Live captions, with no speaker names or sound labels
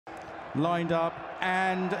lined up,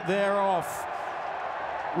 and they're off.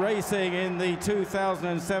 Racing in the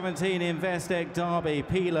 2017 Investec Derby,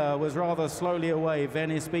 Peeler was rather slowly away.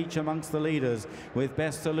 Venice Beach amongst the leaders, with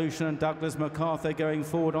Best Solution and Douglas MacArthur going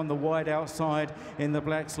forward on the wide outside in the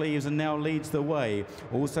black sleeves and now leads the way.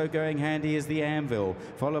 Also going handy is the Anvil,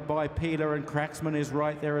 followed by Peeler, and Cracksman is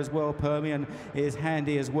right there as well. Permian is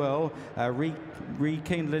handy as well.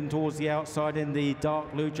 Rekindling towards the outside in the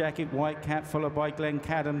dark blue jacket, white cap, followed by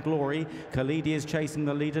Glencadden Glory. Khalidi is chasing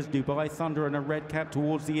the leaders. Dubai Thunder and a red cap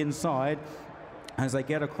towards the inside as they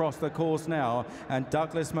get across the course now, and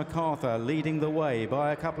Douglas MacArthur leading the way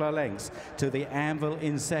by a couple of lengths to the Anvil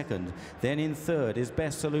in second. Then in third is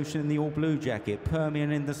Best Solution in the all blue jacket,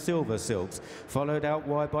 Permian in the silver silks, followed out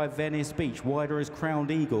wide by Venice Beach. Wider is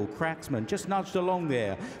Crowned Eagle. Cracksman just nudged along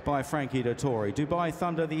there by Frankie Dettori. Dubai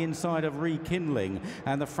Thunder the inside of Rekindling,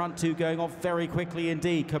 and the front two going off very quickly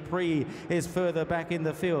indeed. Capri is further back in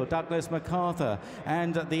the field. Douglas MacArthur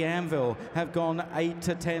and the Anvil have gone 8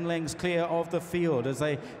 to 10 lengths clear of the field as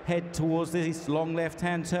they head towards this long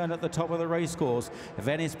left-hand turn at the top of the racecourse.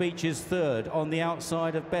 Venice Beach is third on the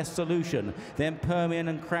outside of Best Solution, then Permian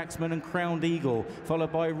and Cracksman and Crowned Eagle,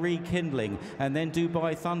 followed by Rekindling, and then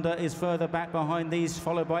Dubai Thunder is further back behind these,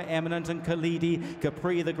 followed by Eminent and Khalidi.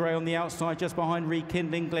 Capri the grey on the outside just behind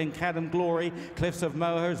Rekindling. Glencadden Glory, Cliffs of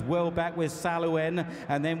Moher is well back with Saluen,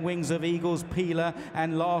 and then Wings of Eagles, Peeler,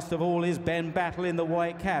 and last of all is Ben Battle in the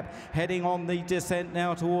white cap, heading on the descent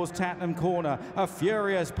now towards Tatnam Corner. A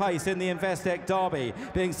furious pace in the Investec Derby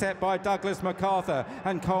being set by Douglas MacArthur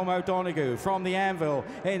and Colm O'Donoghue from the Anvil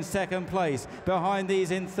in second place. Behind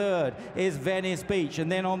these in third is Venice Beach, and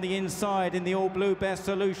then on the inside in the all blue Best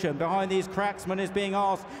Solution. Behind these Cracksman is being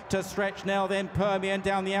asked to stretch now, then Permian.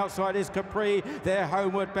 Down the outside is Capri. They're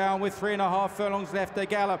homeward bound with 3.5 furlongs left to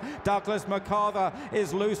gallop. Douglas MacArthur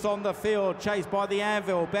is loose on the field, chased by the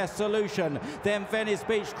Anvil, Best Solution. Then Venice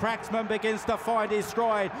Beach. Cracksman begins to find his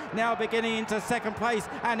stride, now beginning into second place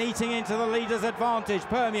and eating into the leader's advantage.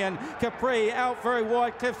 Permian, Capri out very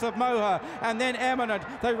wide, Cliffs of Moher, and then Eminent.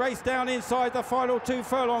 They race down inside the final 2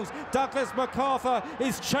 furlongs. Douglas MacArthur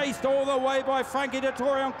is chased all the way by Frankie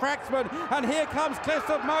Dettori on Cracksman, and here comes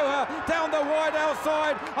Cliffs of Moher down the wide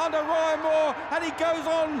outside under Ryan Moore, and he goes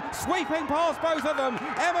on sweeping past both of them.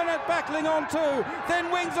 Eminent battling on too,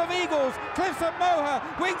 then Wings of Eagles, Cliffs of Moher,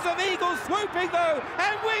 Wings of Eagles swooping though,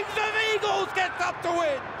 and Wings of Eagles gets up to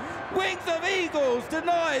win. Wings of Eagles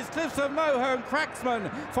denies Cliffs of Moher and Cracksman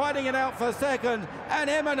fighting it out for second, and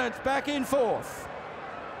Eminent back in fourth.